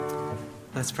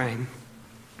Let's pray.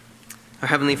 Our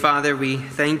Heavenly Father, we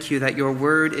thank you that your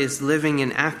word is living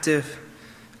and active,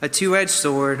 a two-edged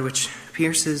sword which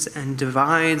pierces and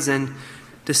divides and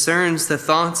discerns the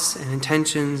thoughts and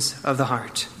intentions of the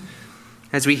heart.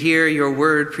 As we hear your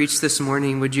word preached this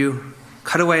morning, would you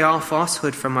cut away all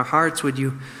falsehood from our hearts? Would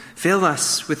you fill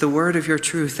us with the word of your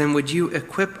truth? And would you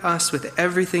equip us with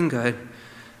everything good,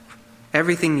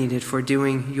 everything needed for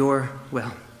doing your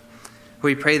will?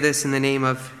 We pray this in the name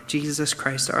of Jesus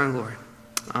Christ our Lord.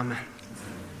 Amen.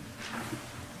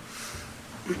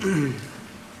 If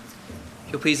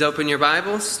you'll please open your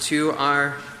Bibles to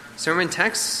our sermon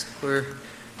text. We're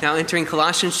now entering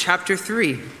Colossians chapter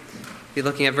 3. We'll be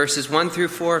looking at verses 1 through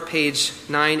 4, page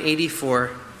 984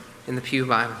 in the Pew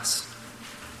Bibles.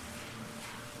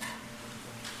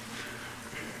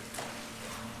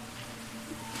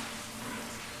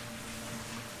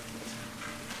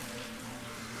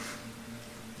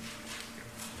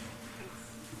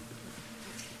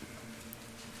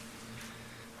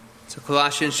 So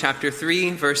Colossians chapter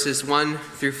 3, verses 1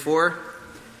 through 4.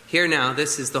 Hear now,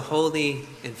 this is the holy,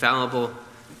 infallible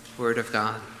Word of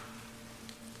God.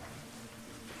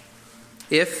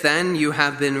 If then you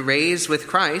have been raised with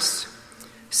Christ,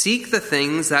 seek the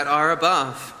things that are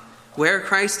above, where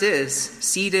Christ is,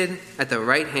 seated at the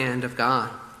right hand of God.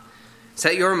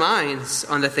 Set your minds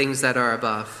on the things that are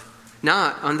above,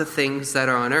 not on the things that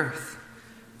are on earth.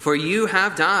 For you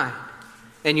have died,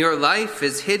 and your life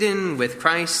is hidden with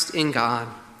Christ in God.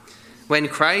 When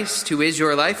Christ, who is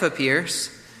your life,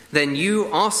 appears, then you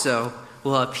also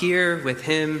will appear with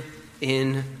him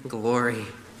in glory.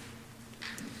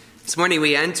 This morning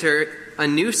we enter a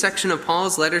new section of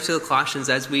Paul's letter to the Colossians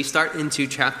as we start into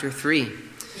chapter 3.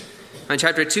 In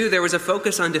chapter 2, there was a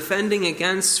focus on defending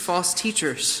against false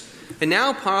teachers. And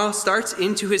now Paul starts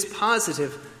into his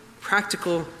positive,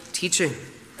 practical teaching,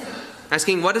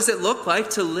 asking, what does it look like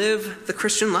to live the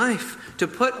Christian life, to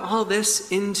put all this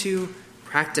into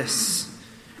practice?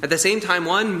 At the same time,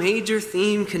 one major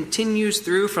theme continues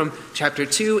through from chapter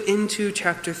 2 into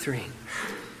chapter 3,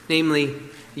 namely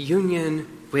union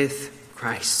with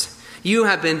Christ. You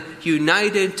have been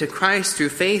united to Christ through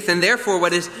faith, and therefore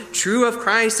what is true of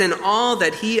Christ and all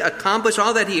that he accomplished,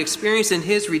 all that he experienced in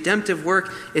his redemptive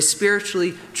work is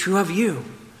spiritually true of you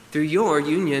through your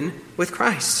union with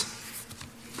Christ.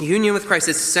 Union with Christ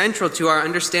is central to our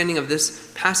understanding of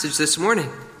this passage this morning.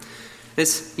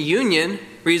 This union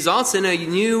results in a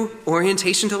new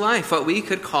orientation to life, what we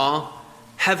could call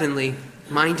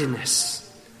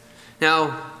heavenly-mindedness.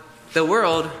 Now, the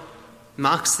world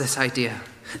mocks this idea.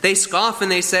 They scoff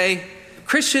and they say,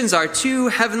 Christians are too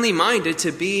heavenly-minded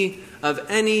to be of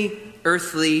any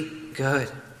earthly good.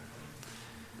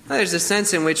 Now, there's a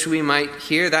sense in which we might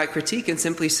hear that critique and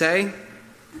simply say,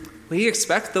 we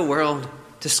expect the world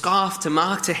to scoff, to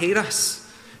mock, to hate us,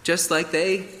 just like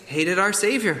they hated our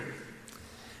Savior.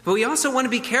 But we also want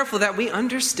to be careful that we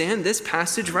understand this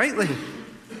passage rightly,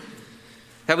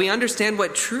 that we understand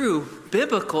what true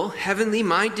biblical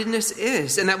heavenly-mindedness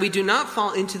is, and that we do not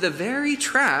fall into the very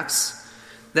traps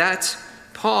that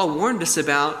Paul warned us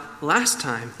about last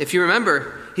time. If you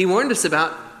remember, he warned us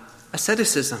about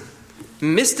asceticism,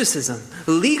 mysticism,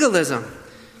 legalism,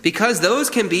 because those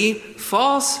can be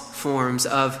false forms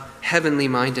of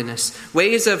heavenly-mindedness,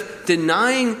 ways of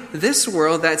denying this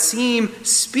world that seem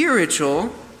spiritual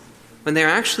when they're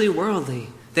actually worldly.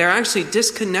 They're actually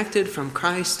disconnected from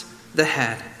Christ, the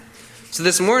head. So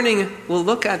this morning, we'll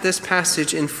look at this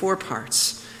passage in 4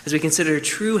 parts. As we consider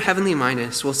true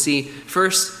heavenly-mindedness, we'll see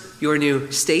first your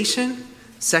new station,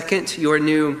 second, your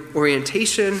new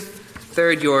orientation,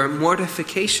 third, your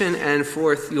mortification, and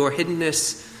fourth, your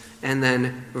hiddenness, and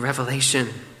then revelation.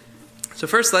 So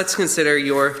first, let's consider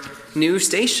your new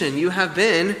station. You have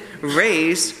been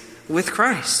raised with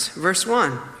Christ. Verse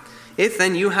 1. If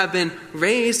then you have been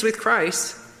raised with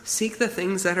Christ, seek the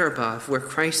things that are above, where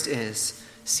Christ is,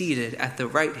 seated at the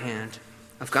right hand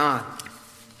of God.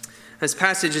 This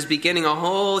passage is beginning a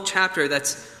whole chapter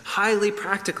that's highly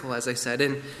practical, as I said.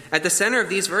 And at the center of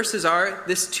these verses are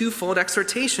this twofold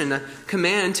exhortation, a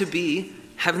command to be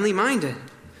heavenly minded.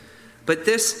 But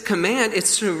this command is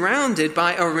surrounded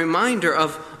by a reminder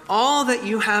of all that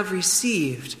you have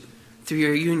received through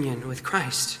your union with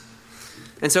Christ.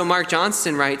 And so Mark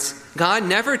Johnston writes, God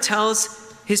never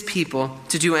tells his people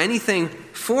to do anything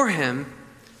for him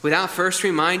without first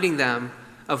reminding them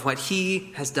of what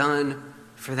he has done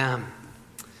for them.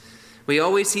 We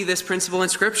always see this principle in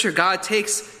Scripture. God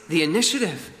takes the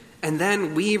initiative, and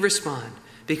then we respond,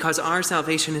 because our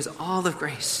salvation is all of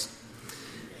grace.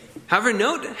 However,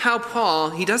 note how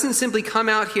Paul, he doesn't simply come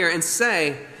out here and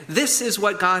say, this is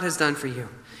what God has done for you.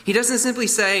 He He doesn't simply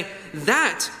say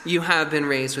that you have been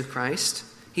raised with Christ.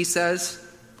 He says,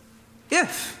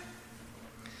 if.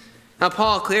 Now,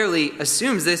 Paul clearly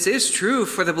assumes this is true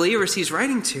for the believers he's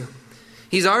writing to.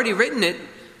 He's already written it.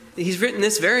 He's written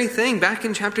this very thing back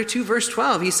in chapter 2, verse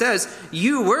 12. He says,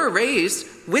 you were raised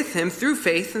with him through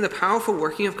faith in the powerful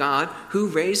working of God who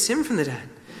raised him from the dead.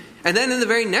 And then in the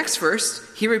very next verse,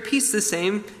 he repeats the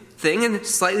same thing in a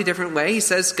slightly different way. He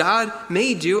says, God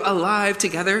made you alive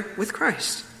together with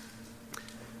Christ.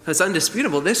 It's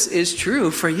undisputable. This is true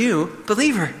for you,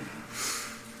 believer.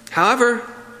 However,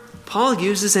 Paul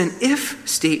uses an if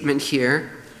statement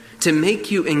here to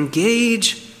make you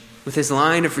engage with his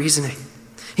line of reasoning.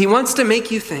 He wants to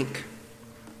make you think.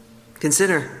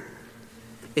 Consider,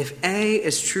 if A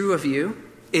is true of you,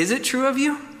 is it true of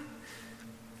you?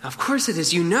 Of course it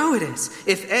is. You know it is.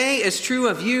 If A is true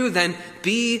of you, then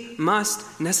B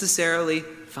must necessarily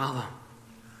follow.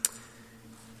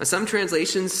 Now, some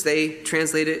translations, they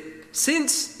translate it,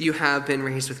 since you have been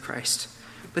raised with Christ.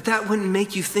 But that wouldn't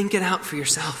make you think it out for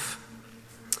yourself.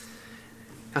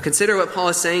 Now consider what Paul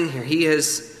is saying here. He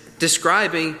is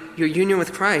describing your union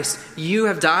with Christ. You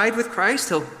have died with Christ.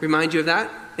 He'll remind you of that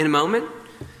in a moment.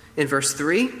 In verse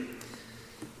 3.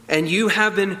 And you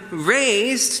have been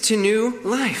raised to new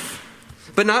life.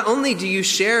 But not only do you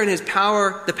share in his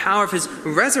power, the power of his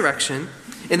resurrection,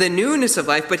 in the newness of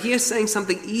life, but he is saying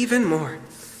something even more.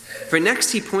 For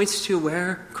next he points to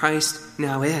where Christ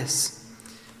now is.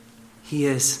 He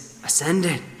is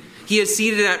ascended. He is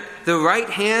seated at the right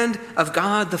hand of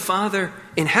God the Father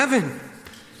in heaven.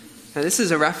 Now this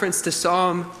is a reference to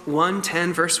Psalm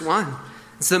 110 verse 1.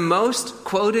 It's the most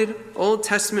quoted Old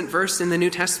Testament verse in the New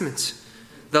Testament.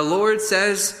 The Lord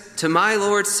says to my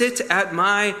Lord, sit at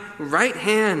my right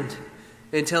hand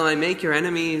until I make your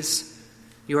enemies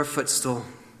your footstool.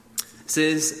 This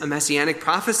is a messianic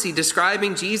prophecy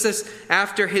describing Jesus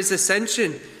after his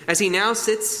ascension as he now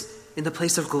sits in the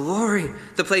place of glory,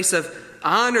 the place of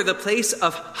honor, the place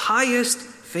of highest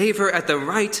favor at the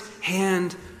right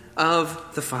hand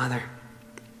of the Father.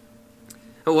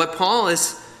 But what Paul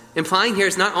is implying here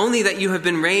is not only that you have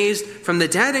been raised from the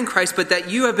dead in Christ, but that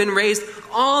you have been raised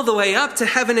all the way up to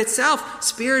heaven itself,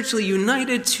 spiritually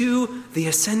united to the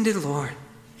ascended Lord.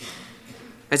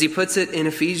 As he puts it in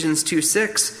Ephesians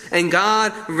 2:6, and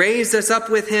God raised us up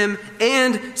with him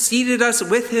and seated us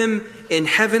with him in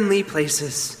heavenly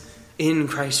places in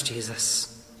Christ Jesus.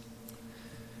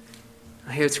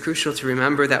 Here it's crucial to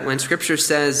remember that when Scripture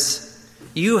says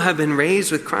you have been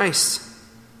raised with Christ,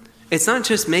 it's not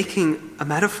just making a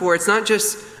metaphor. It's not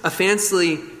just a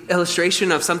fancy illustration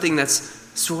of something that's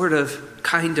sort of,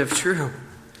 kind of true.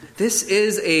 This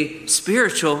is a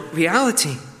spiritual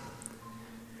reality.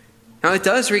 Now, it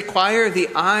does require the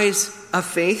eyes of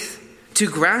faith to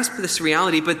grasp this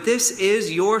reality, but this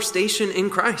is your station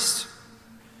in Christ.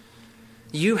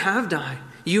 You have died.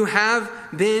 You have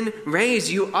been raised.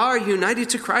 You are united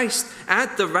to Christ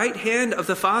at the right hand of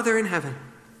the Father in heaven.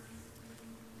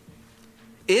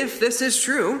 If this is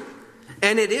true,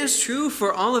 and it is true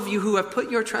for all of you who have put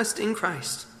your trust in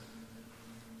Christ,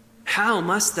 how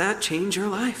must that change your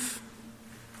life?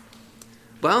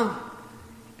 Well,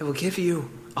 it will give you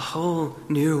a whole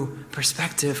new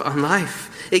perspective on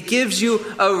life. It gives you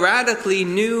a radically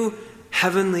new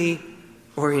heavenly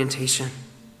orientation.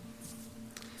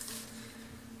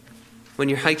 When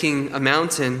you're hiking a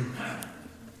mountain,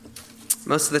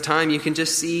 most of the time you can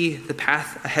just see the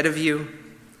path ahead of you,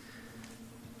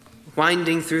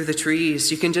 winding through the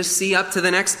trees. You can just see up to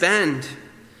the next bend.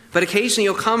 But occasionally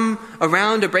you'll come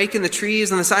around a break in the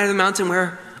trees on the side of the mountain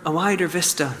where a wider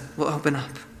vista will open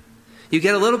up. You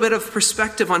get a little bit of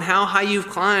perspective on how high you've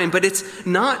climbed, but it's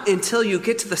not until you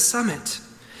get to the summit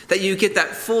that you get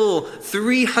that full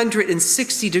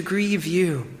 360-degree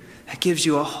view that gives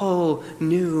you a whole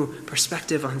new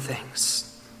perspective on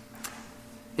things.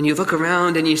 And you look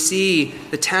around and you see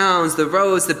the towns, the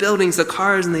roads, the buildings, the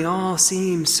cars, and they all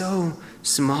seem so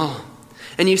small.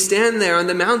 And you stand there on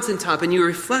the mountaintop and you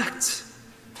reflect.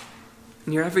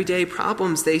 And your everyday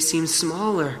problems, they seem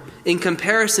smaller in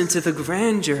comparison to the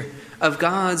grandeur of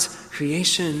God's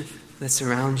creation that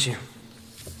surrounds you.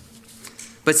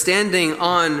 But standing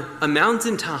on a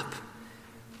mountaintop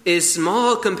is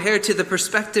small compared to the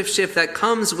perspective shift that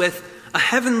comes with a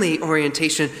heavenly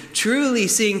orientation, truly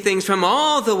seeing things from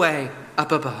all the way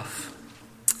up above.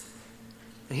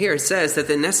 And here it says that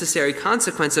the necessary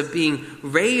consequence of being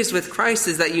raised with Christ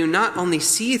is that you not only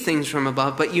see things from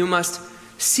above, but you must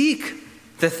seek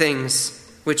the things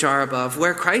which are above,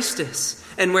 where Christ is,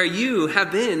 and where you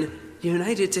have been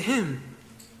united to him.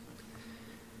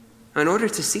 In order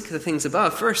to seek the things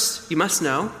above, first you must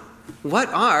know, what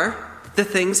are the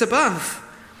things above?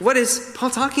 what is Paul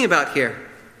talking about here?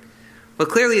 Well,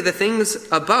 clearly the things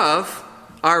above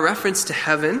are a reference to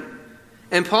heaven,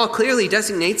 and Paul clearly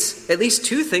designates at least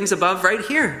two things above right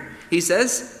here. He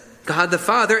says, God the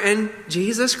Father and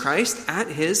Jesus Christ at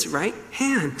his right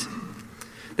hand.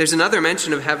 There's another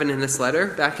mention of heaven in this letter,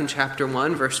 back in chapter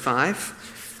 1, verse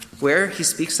 5, where he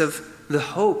speaks of the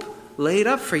hope laid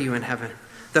up for you in heaven,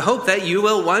 the hope that you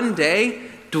will one day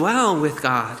dwell with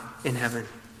God in heaven.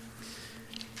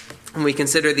 When we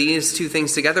consider these two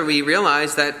things together, we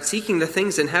realize that seeking the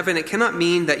things in heaven, it cannot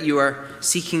mean that you are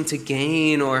seeking to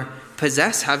gain or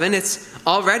possess heaven. It's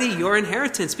already your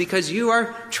inheritance because you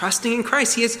are trusting in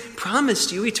Christ. He has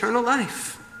promised you eternal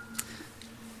life.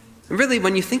 And really,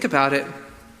 when you think about it,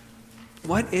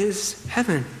 what is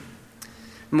heaven?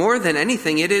 More than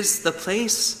anything, it is the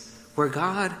place where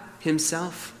God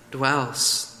himself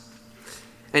dwells.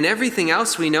 And everything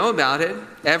else we know about it,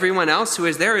 everyone else who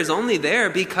is there is only there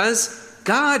because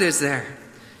God is there.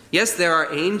 Yes, there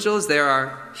are angels, there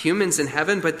are humans in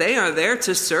heaven, but they are there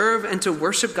to serve and to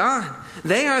worship God.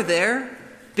 They are there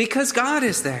because God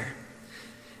is there.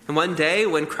 And one day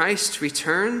when Christ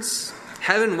returns,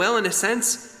 heaven will, in a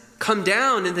sense, come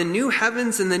down in the new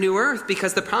heavens and the new earth,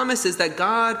 because the promise is that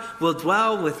God will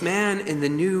dwell with man in the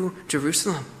new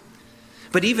Jerusalem.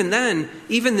 But even then,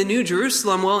 even the new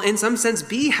Jerusalem will in some sense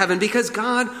be heaven because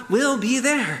God will be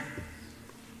there.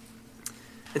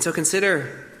 And so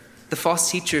consider the false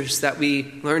teachers that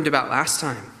we learned about last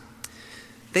time.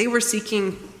 They were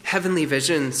seeking heavenly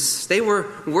visions. They were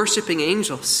worshiping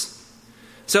angels.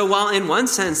 So while in one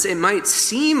sense it might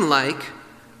seem like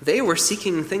they were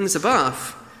seeking things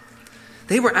above,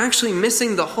 they were actually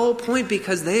missing the whole point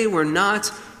because they were not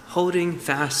holding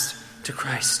fast to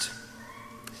Christ.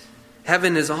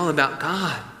 Heaven is all about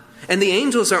God. And the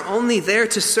angels are only there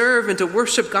to serve and to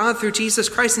worship God through Jesus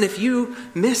Christ. And if you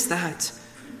miss that,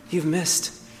 you've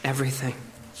missed everything.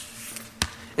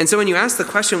 And so when you ask the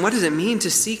question, what does it mean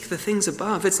to seek the things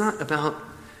above? It's not about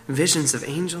visions of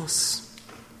angels.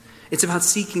 It's about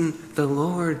seeking the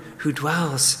Lord who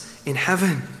dwells in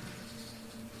heaven.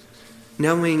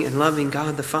 Knowing and loving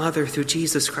God the Father through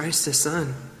Jesus Christ, his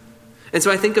Son. And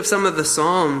so I think of some of the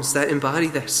Psalms that embody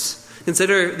this.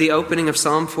 Consider the opening of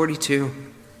Psalm 42.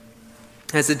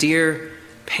 As the deer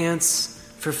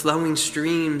pants for flowing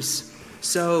streams,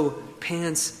 so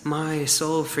pants my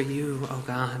soul for you, O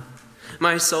God.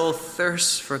 My soul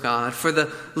thirsts for God, for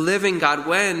the living God.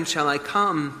 When shall I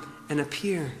come and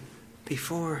appear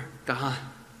before God?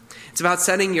 It's about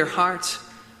setting your heart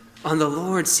on the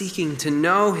Lord, seeking to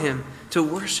know him, to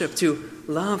worship, to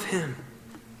love him.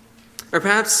 Or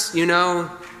perhaps you know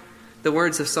the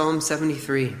words of Psalm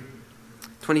 73.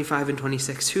 25 and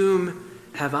 26, whom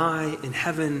have I in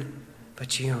heaven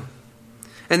but you?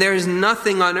 And there is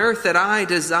nothing on earth that I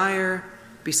desire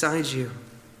besides you.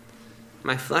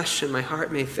 My flesh and my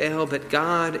heart may fail, but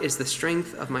God is the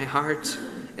strength of my heart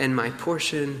and my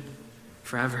portion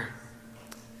forever.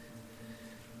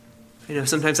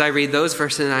 Sometimes I read those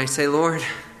verses and I say, Lord,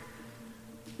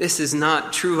 this is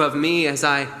not true of me as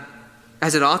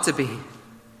it ought to be.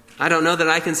 I don't know that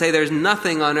I can say there's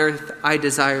nothing on earth I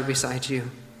desire besides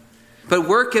you. But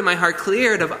work in my heart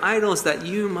cleared of idols that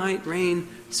you might reign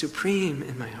supreme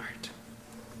in my heart.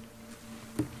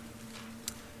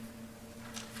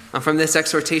 Now, from this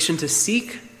exhortation to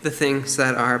seek the things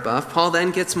that are above, Paul then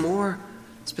gets more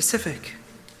specific.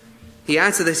 He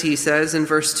adds to this, he says in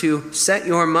verse 2, set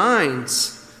your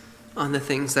minds on the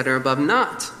things that are above,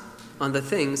 not on the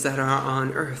things that are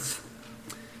on earth.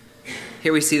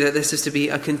 Here we see that this is to be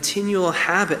a continual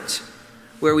habit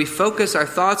where we focus our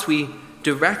thoughts, we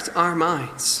direct our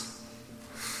minds.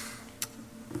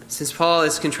 Since Paul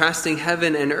is contrasting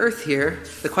heaven and earth here,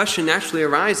 the question naturally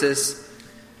arises,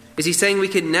 is he saying we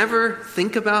could never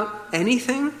think about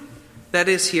anything that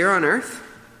is here on earth?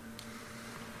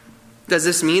 Does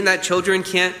this mean that children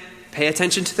can't pay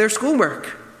attention to their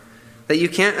schoolwork? That you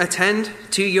can't attend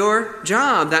to your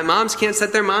job? That moms can't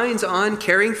set their minds on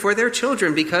caring for their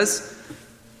children because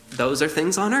those are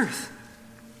things on earth?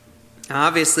 Now,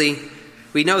 obviously,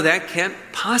 we know that can't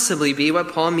possibly be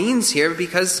what Paul means here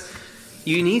because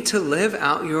you need to live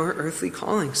out your earthly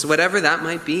callings, whatever that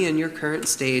might be in your current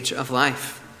stage of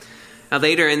life. Now,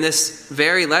 later in this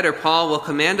very letter, Paul will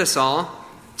command us all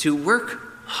to work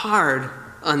hard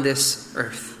on this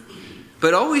earth,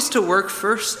 but always to work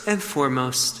first and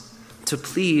foremost to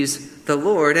please the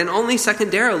Lord, and only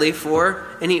secondarily for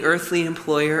any earthly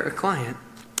employer or client.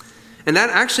 And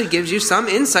that actually gives you some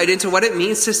insight into what it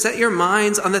means to set your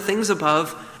minds on the things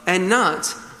above and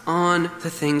not on the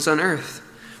things on earth.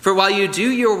 For while you do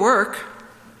your work,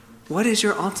 what is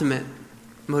your ultimate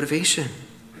motivation?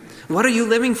 What are you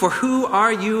living for? Who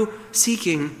are you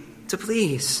seeking to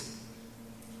please?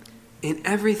 In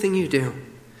everything you do,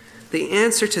 the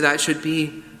answer to that should be,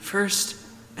 first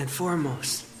and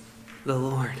foremost, the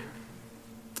Lord.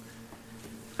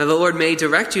 Now, the Lord may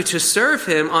direct you to serve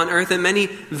him on earth in many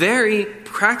very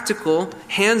practical,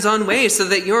 hands-on ways so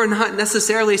that you're not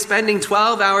necessarily spending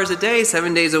 12 hours a day,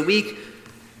 7 days a week,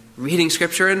 reading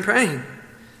scripture and praying.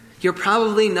 You're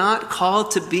probably not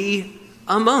called to be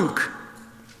a monk.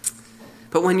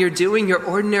 But when you're doing your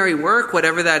ordinary work,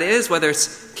 whatever that is, whether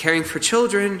it's caring for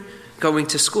children, going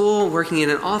to school, working in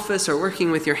an office, or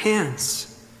working with your hands,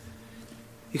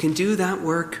 you can do that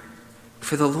work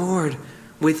for the Lord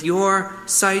with your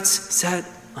sights set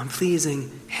on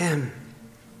pleasing him.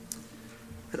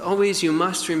 But always you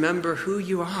must remember who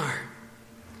you are,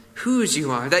 whose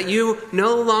you are, that you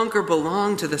no longer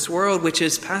belong to this world which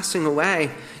is passing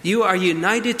away. You are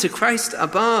united to Christ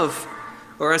above,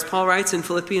 or as Paul writes in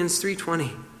Philippians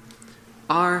 3:20,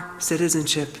 our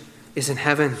citizenship is in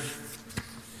heaven.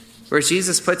 Where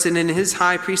Jesus puts it in his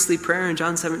high priestly prayer in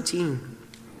John 17,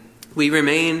 we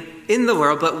remain in the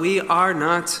world, but we are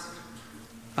not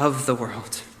of the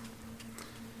world.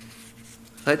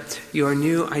 Let your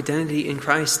new identity in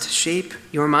Christ shape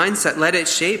your mindset. Let it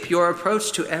shape your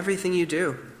approach to everything you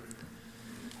do.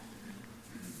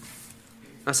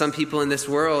 Now, some people in this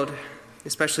world,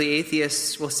 especially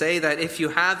atheists, will say that if you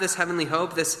have this heavenly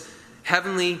hope, this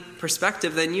heavenly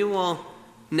perspective, then you will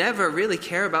never really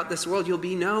care about this world. You'll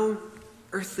be no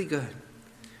earthly good.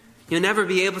 You'll never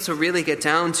be able to really get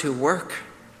down to work,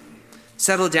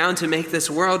 settle down to make this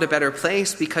world a better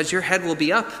place, because your head will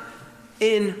be up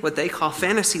in what they call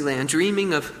fantasy land,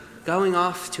 dreaming of going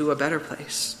off to a better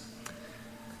place.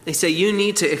 They say you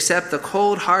need to accept the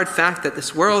cold, hard fact that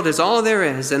this world is all there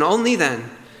is, and only then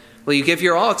will you give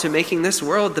your all to making this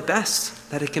world the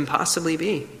best that it can possibly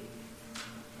be.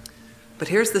 But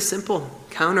here's the simple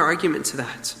counter-argument to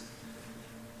that.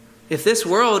 If this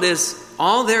world is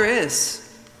all there is,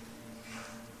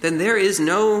 then there is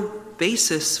no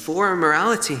basis for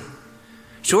morality.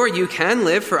 Sure, you can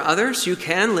live for others. You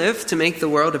can live to make the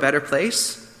world a better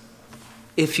place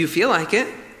if you feel like it.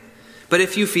 But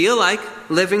if you feel like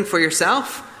living for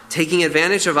yourself, taking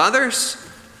advantage of others,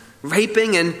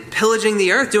 raping and pillaging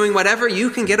the earth, doing whatever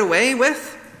you can get away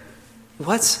with,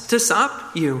 what's to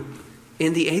stop you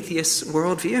in the atheist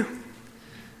worldview?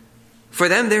 For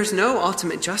them, there's no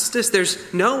ultimate justice. There's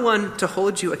no one to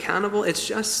hold you accountable. It's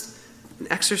just an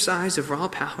exercise of raw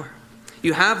power.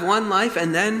 You have one life,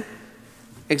 and then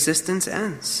existence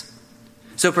ends.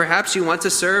 So perhaps you want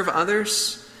to serve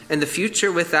others in the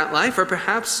future with that life, or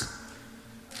perhaps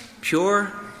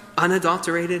pure,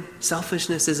 unadulterated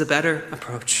selfishness is a better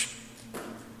approach.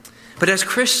 But as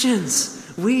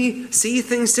Christians, we see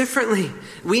things differently.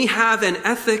 We have an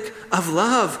ethic of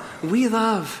love. We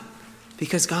love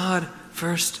because God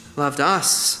first loved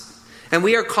us. And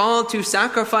we are called to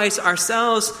sacrifice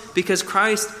ourselves because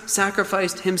Christ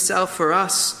sacrificed himself for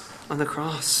us on the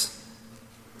cross.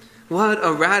 What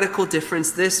a radical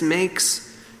difference this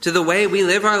makes to the way we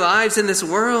live our lives in this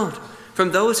world,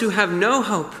 from those who have no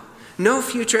hope, no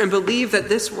future, and believe that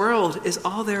this world is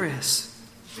all there is.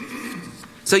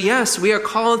 So yes, we are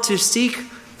called to seek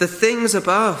the things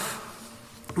above.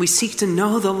 We seek to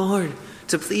know the Lord,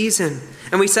 to please him,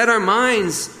 and we set our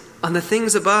minds on the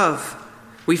things above.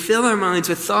 We fill our minds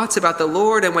with thoughts about the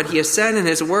Lord and what he has said in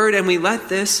his word, and we let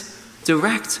this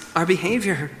direct our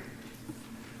behavior.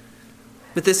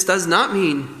 But this does not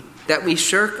mean that we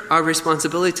shirk our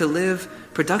responsibility to live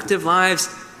productive lives,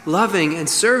 loving and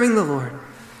serving the Lord,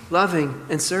 loving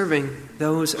and serving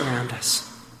those around us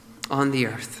on the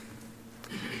earth.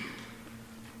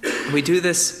 And we do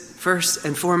this first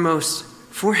and foremost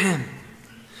for him.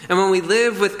 And when we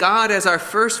live with God as our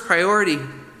first priority,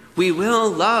 we will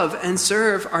love and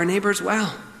serve our neighbors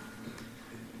well.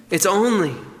 It's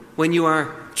only when you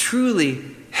are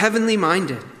truly heavenly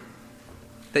minded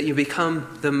that you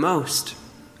become the most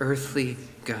earthly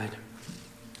good.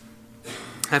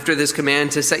 After this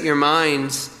command to set your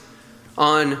minds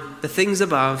on the things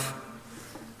above,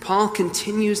 Paul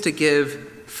continues to give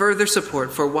further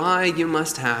support for why you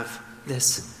must have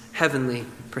this heavenly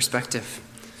perspective.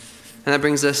 And that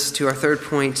brings us to our third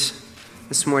point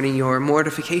this morning, your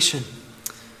mortification.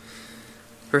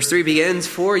 Verse 3 begins,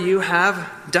 "For you have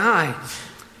died."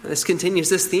 This continues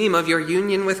this theme of your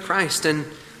union with Christ, and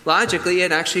logically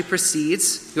it actually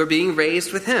precedes your being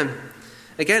raised with him.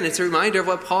 Again, it's a reminder of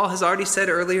what Paul has already said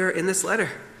earlier in this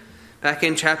letter. Back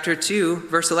in chapter 2,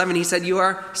 verse 11, he said, "You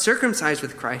are circumcised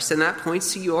with Christ," and that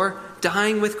points to your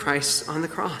dying with Christ on the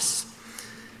cross.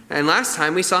 And last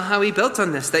time we saw how he built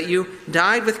on this, that you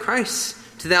died with Christ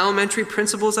to the elementary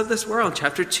principles of this world,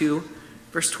 chapter 2,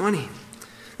 verse 20.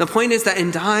 The point is that in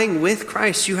dying with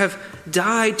Christ, you have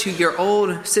died to your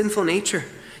old sinful nature.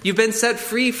 You've been set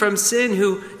free from sin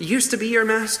who used to be your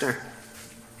master.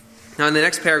 Now in the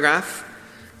next paragraph,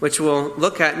 which we'll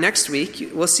look at next week,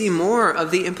 we'll see more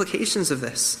of the implications of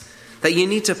this. That you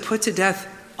need to put to death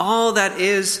all that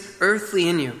is earthly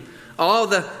in you, all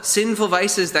the sinful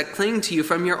vices that cling to you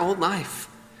from your old life,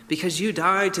 because you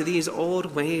died to these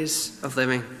old ways of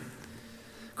living.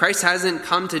 Christ hasn't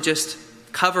come to just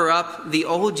cover up the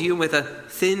old you with a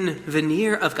thin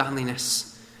veneer of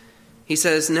godliness. He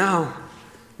says, no,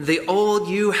 the old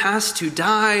you has to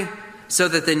die so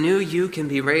that the new you can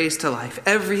be raised to life.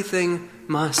 Everything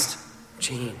must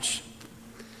change.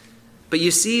 But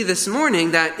you see this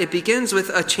morning that it begins with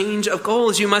a change of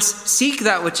goals. You must seek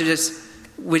that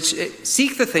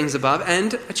seek the things above,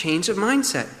 and a change of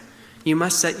mindset. You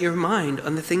must set your mind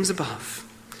on the things above.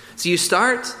 So you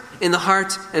start in the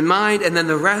heart and mind, and then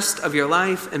the rest of your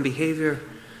life and behavior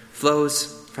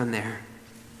flows from there.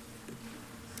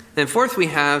 And fourth, we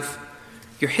have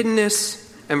your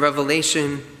hiddenness and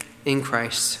revelation in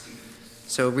Christ.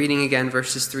 So reading again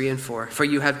verses 3 and 4. For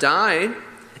you have died,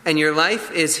 and your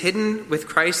life is hidden with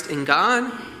Christ in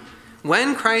God.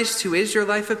 When Christ, who is your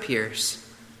life, appears,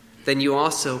 then you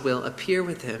also will appear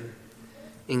with him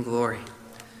in glory.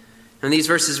 In these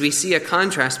verses, we see a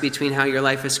contrast between how your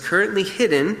life is currently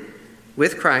hidden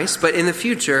with Christ, but in the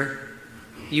future,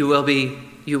 you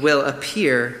will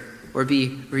appear or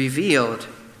be revealed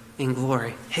in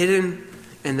glory. Hidden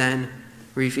and then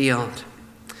revealed.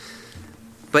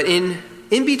 But in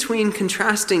between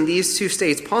contrasting these two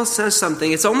states, Paul says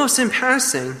something, it's almost in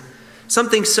passing,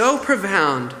 something so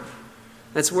profound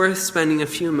that's worth spending a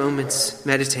few moments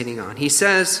meditating on. He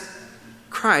says,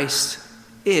 Christ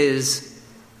is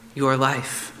your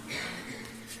life.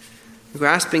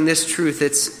 Grasping this truth,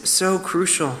 it's so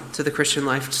crucial to the Christian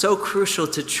life, so crucial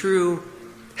to true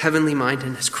heavenly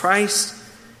mindedness. Christ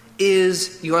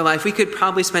is your life. We could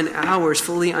probably spend hours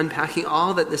fully unpacking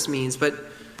all that this means, but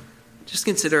just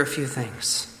consider a few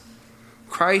things.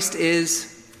 Christ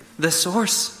is the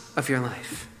source of your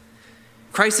life.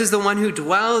 Christ is the one who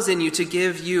dwells in you to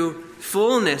give you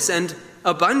fullness and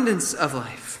abundance of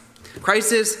life.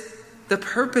 Christ is the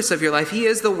purpose of your life. He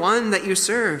is the one that you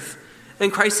serve.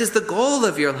 And Christ is the goal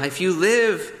of your life. You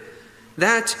live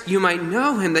that you might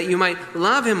know him, that you might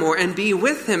love him more and be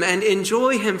with him and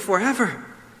enjoy him forever.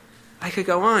 I could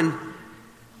go on.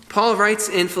 Paul writes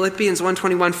in Philippians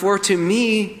 1:21, for to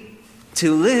me,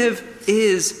 to live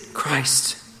is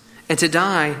Christ, and to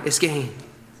die is gain.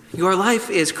 Your life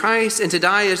is Christ, and to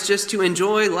die is just to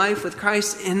enjoy life with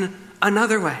Christ in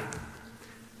another way.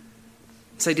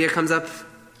 This idea comes up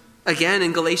again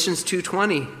in Galatians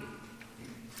 2:20.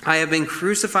 I have been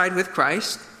crucified with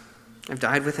Christ. I've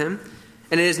died with him.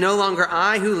 And it is no longer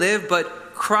I who live,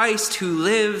 but Christ who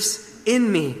lives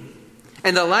in me.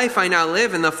 And the life I now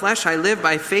live in the flesh, I live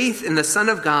by faith in the Son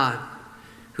of God,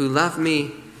 who loved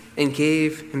me and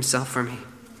gave himself for me.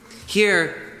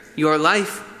 Here, your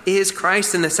life is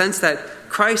Christ in the sense that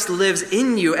Christ lives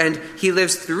in you and he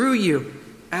lives through you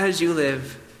as you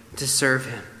live to serve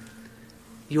him.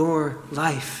 Your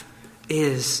life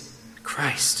is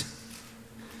Christ.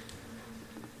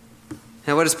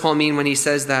 Now, what does Paul mean when he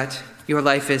says that your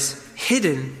life is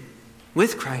hidden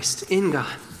with Christ in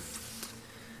God?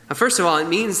 Now, first of all, it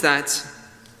means that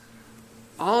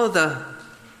all the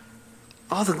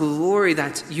glory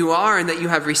that you are and that you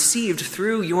have received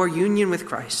through your union with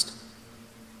Christ,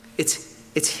 it's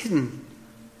hidden.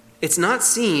 It's not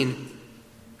seen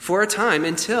for a time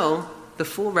until the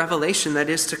full revelation that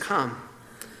is to come.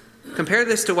 Compare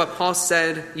this to what Paul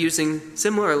said using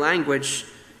similar language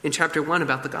in chapter 1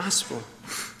 about the gospel.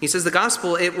 He says the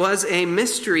gospel, it was a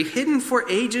mystery hidden for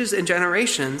ages and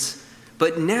generations,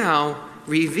 but now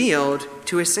revealed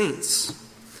to his saints.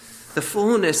 The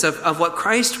fullness of what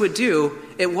Christ would do,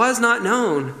 it was not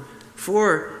known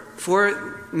for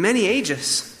many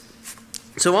ages.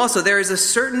 So also there is a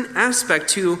certain aspect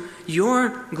to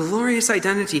your glorious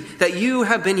identity, that you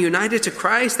have been united to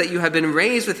Christ, that you have been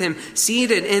raised with him,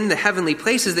 seated in the heavenly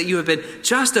places, that you have been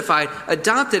justified,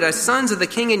 adopted as sons of the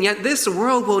King, and yet this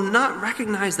world will not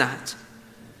recognize that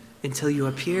until you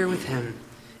appear with him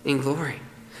in glory.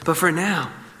 But for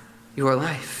now, your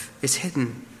life is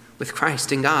hidden with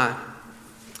Christ in God.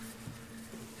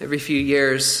 Every few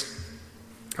years,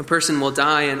 a person will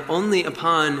die, and only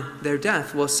upon their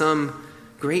death will some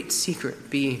great secret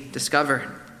be discovered.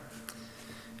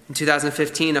 In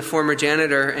 2015, a former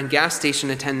janitor and gas station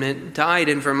attendant died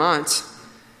in Vermont,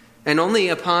 and only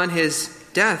upon his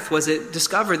death was it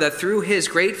discovered that through his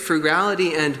great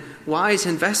frugality and wise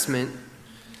investment,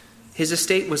 His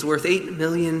estate was worth $8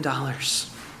 million.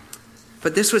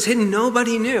 But this was hidden.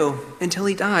 Nobody knew until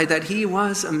he died that he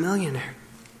was a millionaire.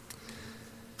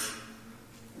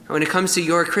 When it comes to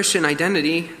your Christian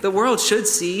identity, the world should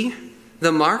see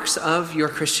the marks of your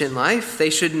Christian life. They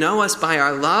should know us by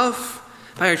our love,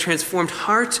 by our transformed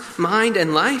heart, mind,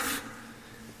 and life.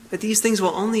 But these things will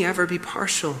only ever be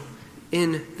partial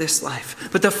in this life.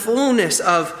 But the fullness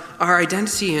of our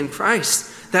identity in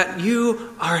Christ, that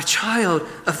you are a child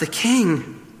of the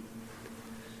King,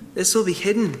 this will be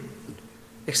hidden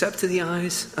except to the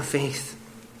eyes of faith.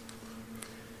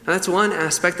 Now that's one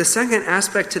aspect. The second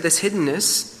aspect to this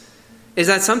hiddenness is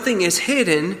that something is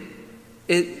hidden.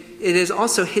 It is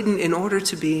also hidden in order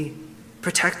to be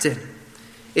protected.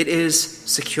 It is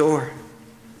secure.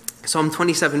 Psalm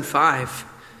 27:5.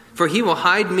 For he will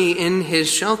hide me in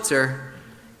his shelter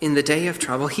in the day of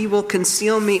trouble. He will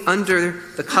conceal me under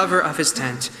the cover of his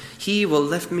tent. He will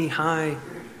lift me high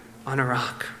on a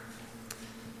rock.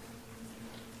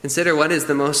 Consider what is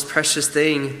the most precious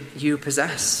thing you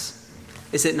possess.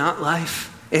 Is it not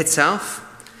life itself?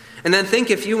 And then think,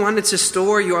 if you wanted to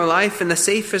store your life in the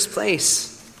safest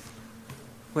place,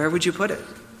 where would you put it?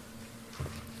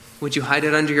 Would you hide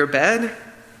it under your bed?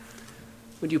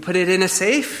 Would you put it in a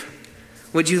safe?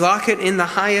 Would you lock it in the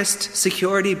highest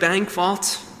security bank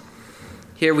vault?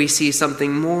 Here we see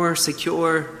something more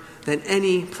secure than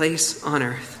any place on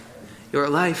earth. Your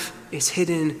life is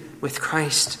hidden with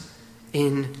Christ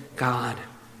in God.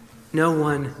 No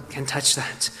one can touch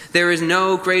that. There is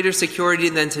no greater security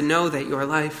than to know that your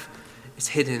life is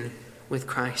hidden with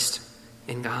Christ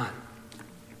in God.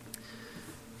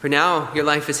 For now, your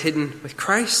life is hidden with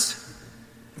Christ.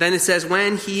 Then it says,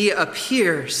 when he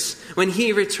appears, when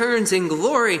he returns in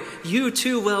glory, you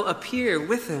too will appear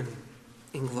with him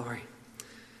in glory.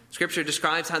 Scripture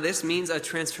describes how this means a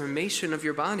transformation of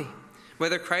your body.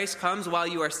 Whether Christ comes while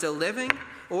you are still living,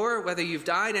 or whether you've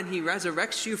died and he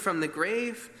resurrects you from the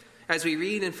grave, as we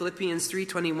read in Philippians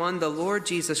 3:21, the Lord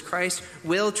Jesus Christ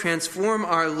will transform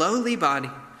our lowly body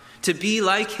to be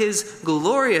like his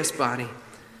glorious body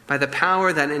by the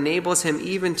power that enables him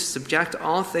even to subject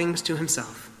all things to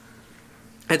himself.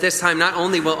 At this time, not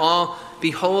only will all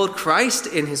behold Christ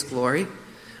in his glory,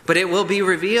 but it will be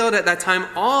revealed at that time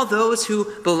all those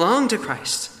who belong to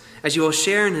Christ, as you will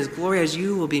share in his glory, as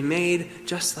you will be made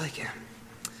just like him.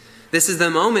 This is the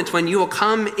moment when you will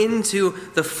come into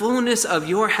the fullness of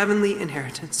your heavenly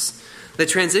inheritance, the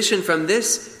transition from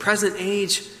this present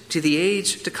age to the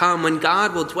age to come, when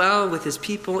God will dwell with his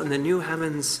people in the new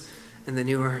heavens and the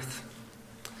new earth.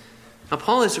 Now,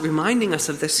 Paul is reminding us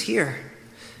of this here,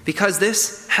 because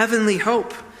this heavenly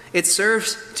hope, it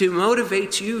serves to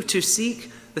motivate you to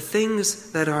seek the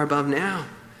things that are above now.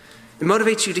 It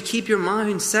motivates you to keep your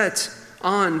mind set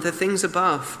on the things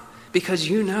above, because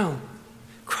you know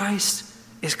Christ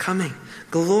is coming.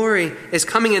 Glory is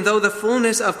coming. And though the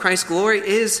fullness of Christ's glory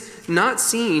is not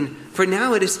seen, for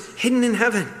now it is hidden in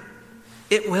heaven,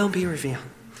 it will be revealed.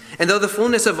 And though the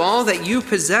fullness of all that you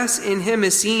possess in him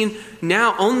is seen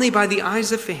now only by the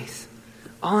eyes of faith,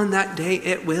 on that day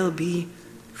it will be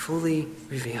fully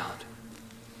revealed.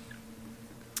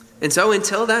 And so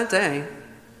until that day,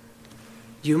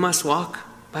 you must walk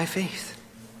by faith.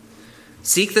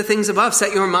 Seek the things above.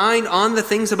 Set your mind on the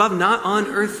things above, not on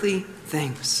earthly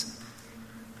things.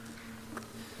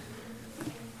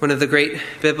 One of the great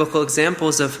biblical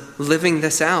examples of living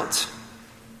this out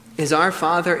is our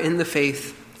father in the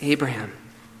faith, Abraham.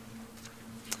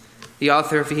 The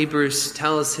author of Hebrews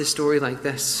tells his story like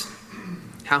this,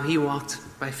 how he walked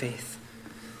by faith.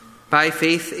 By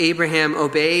faith, Abraham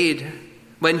obeyed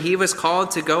when he was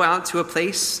called to go out to a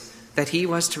place that he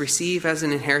was to receive as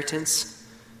an inheritance.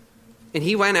 And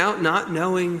he went out not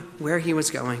knowing where he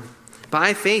was going.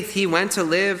 By faith, he went to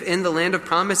live in the land of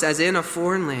promise as in a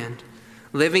foreign land,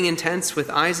 living in tents with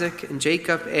Isaac and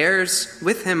Jacob, heirs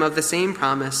with him of the same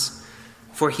promise.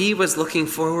 For he was looking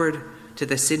forward to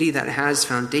the city that has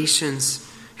foundations,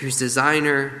 whose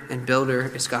designer and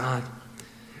builder is God.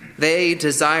 They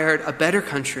desired a better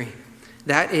country,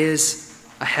 that is,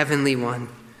 a heavenly one.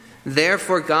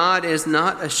 Therefore, God is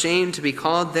not ashamed to be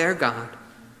called their God,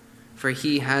 for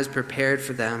he has prepared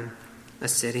for them a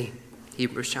city.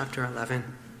 Hebrews chapter 11.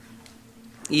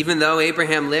 Even though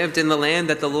Abraham lived in the land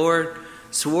that the Lord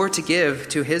swore to give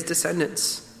to his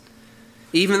descendants,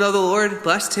 even though the Lord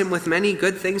blessed him with many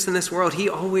good things in this world, he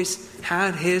always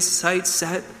had his sights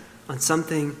set on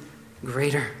something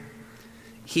greater.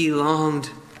 He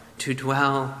longed to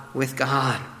dwell with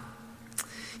God.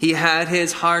 He had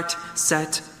his heart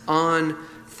set on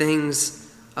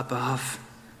things above.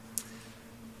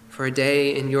 For a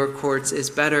day in your courts is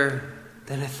better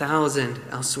than 1,000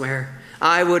 elsewhere.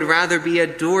 I would rather be a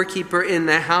doorkeeper in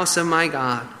the house of my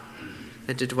God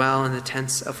than to dwell in the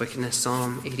tents of wickedness.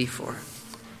 Psalm 84.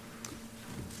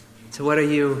 So what are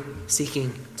you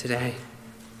seeking today?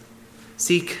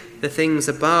 Seek the things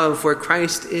above, where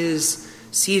Christ is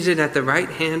seated at the right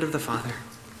hand of the Father.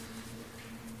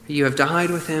 You have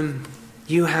died with him.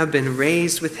 You have been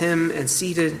raised with him and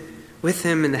seated with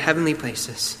him in the heavenly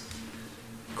places.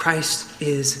 Christ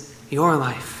is your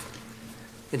life,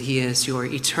 and he is your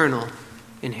eternal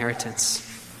inheritance.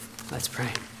 Let's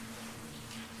pray.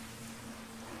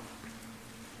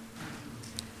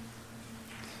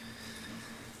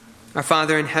 Our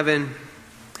Father in heaven,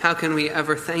 how can we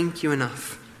ever thank you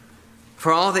enough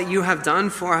for all that you have done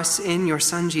for us in your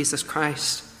Son, Jesus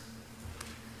Christ?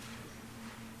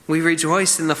 We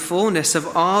rejoice in the fullness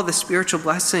of all the spiritual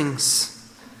blessings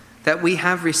that we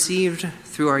have received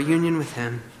through our union with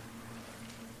him.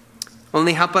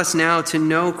 Only help us now to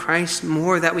know Christ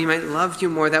more, that we might love you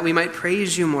more, that we might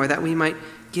praise you more, that we might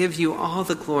give you all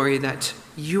the glory that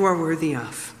you are worthy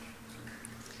of.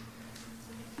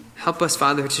 Help us,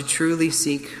 Father, to truly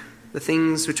seek the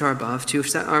things which are above, to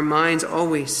set our minds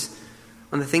always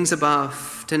on the things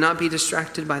above, to not be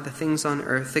distracted by the things on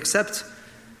earth, except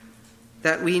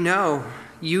that we know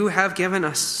you have given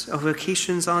us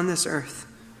vocations on this earth.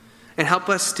 And help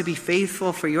us to be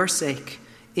faithful for your sake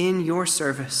in your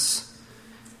service.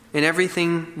 In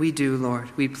everything we do,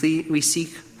 Lord, we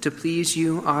seek to please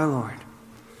you, our Lord.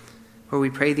 For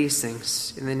we pray these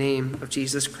things in the name of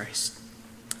Jesus Christ.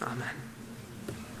 Amen.